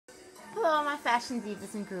Hello, my fashion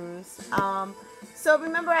divas and gurus. So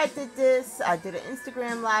remember I did an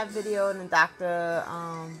Instagram live video on the Dr.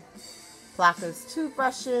 Plotka's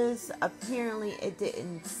toothbrushes. Apparently it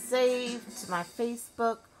didn't save to my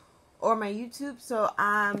Facebook or my YouTube, so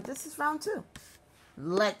this is round 2.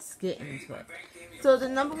 Let's get into it. So the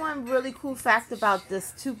number one really cool fact about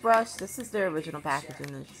this toothbrush, this is the original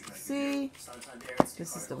packaging, as you can see.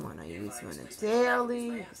 This is the one I use on a daily.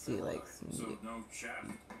 You can see like some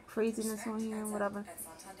craziness on here and whatever.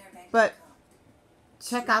 But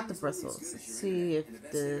check out the bristles. See if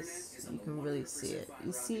you can really see it.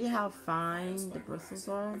 You see how fine the bristles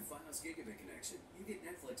are?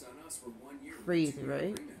 Crazy,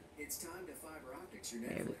 right?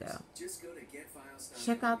 There we go.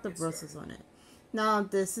 Check out the bristles on it. Now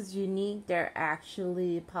this is unique. They're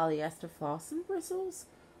actually polyester flossing bristles.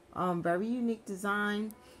 Very unique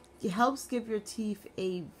design. It helps give your teeth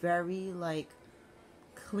a very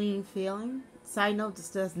clean feeling. Side note, this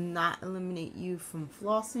does not eliminate you from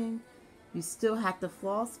flossing. You still have to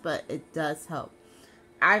floss, but it does help.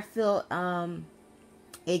 I feel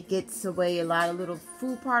it gets away a lot of little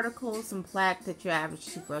food particles and plaque that your average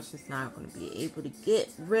toothbrush is not going to be able to get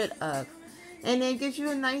rid of. And it gives you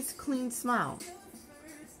a nice clean smile.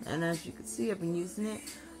 And as you can see, I've been using it.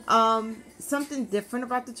 Something different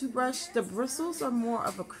about the toothbrush, the bristles are more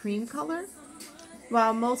of a cream color,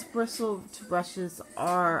 while most bristle toothbrushes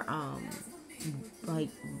are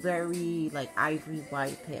very ivory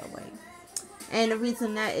white, pale white. And the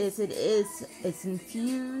reason that is it's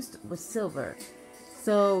infused with silver.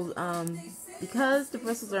 So because the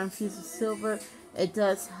bristles are infused with silver, it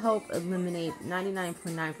does help eliminate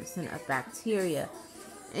 99.9% of bacteria.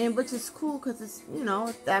 And which is cool because it's,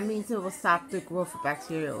 that means it will stop the growth of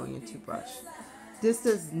bacteria on your toothbrush. This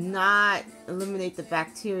does not eliminate the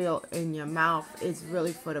bacteria in your mouth. It's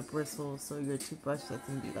really for the bristles, so your toothbrush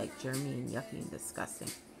doesn't be germy and yucky and disgusting.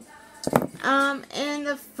 And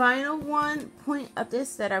the final point of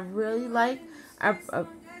this that I really like, a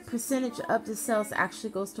percentage of the sales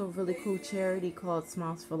actually goes to a really cool charity called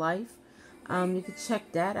Smiles for Life. You can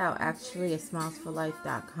check that out actually at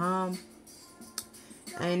smilesforlife.com.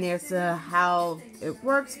 And there's a how it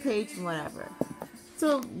works page and whatever.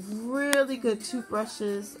 So really good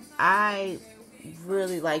toothbrushes. I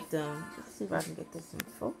really like them. Let's see if I can get this in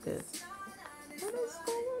focus. What is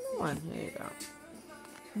going on? Here you go.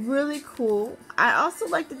 Really cool. I also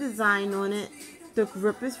like the design on it. The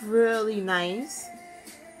grip is really nice.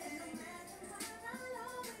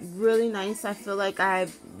 Really nice. I feel like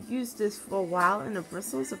I've used this for a while and the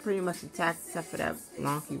bristles are pretty much intact except for that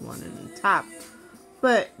wonky one in the top.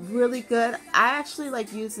 But really good. I actually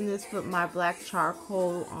like using this with my black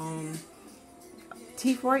charcoal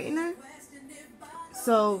teeth whitener.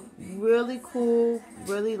 So really cool.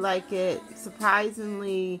 Really like it.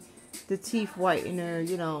 Surprisingly, the teeth whitener,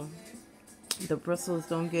 the bristles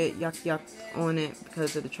don't get yuck on it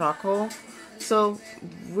because of the charcoal. So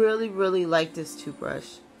really, really like this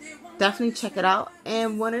toothbrush. Definitely check it out.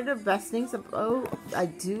 And one of the best things I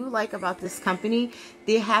do like about this company,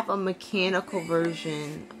 they have a mechanical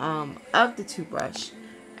version of the toothbrush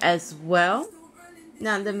as well.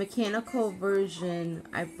 Now the mechanical version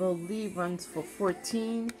I believe runs for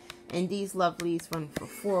 $14, and these lovelies run for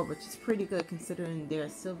 $4, which is pretty good considering they're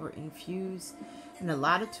silver infused. And a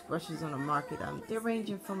lot of toothbrushes on the market, they're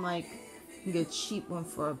ranging from you can get a cheap one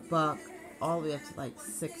for $1 all the way up to $6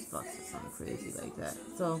 or something crazy like that.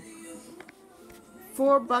 So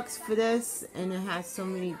 $4 for this, and it has so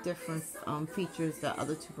many different features that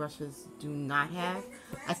other toothbrushes do not have.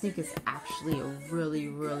 I think it's actually a really,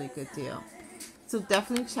 really good deal. So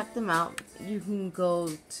definitely check them out. You can go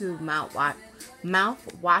to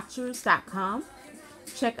Mouthwatchers.com.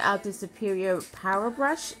 Check out the Superior Power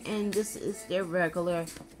Brush, and this is their regular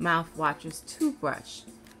Mouthwatchers toothbrush.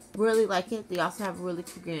 Really like it. They also have a really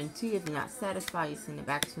cool guarantee. If you're not satisfied, you send it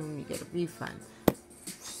back to them, you get a refund.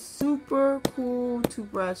 Super cool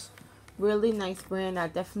toothbrush. Really nice brand. I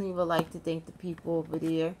definitely would like to thank the people over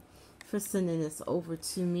there for sending this over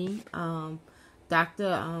to me. Dr.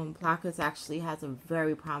 Plotka's actually has a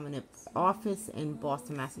very prominent office in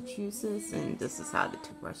Boston, Massachusetts, and this is how the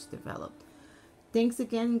toothbrush developed. Thanks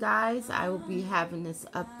again, guys. I will be having this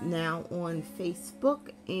up now on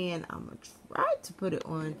Facebook, and I'm going to try to put it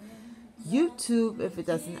on YouTube if it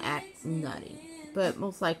doesn't act nutty. But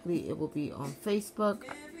most likely it will be on Facebook.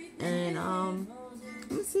 And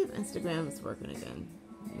let me see if Instagram is working again.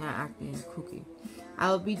 Not acting kooky.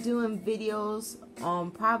 I'll be doing videos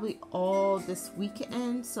probably all this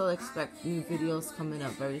weekend, so expect new videos coming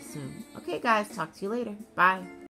up very soon. Okay, guys, talk to you later. Bye.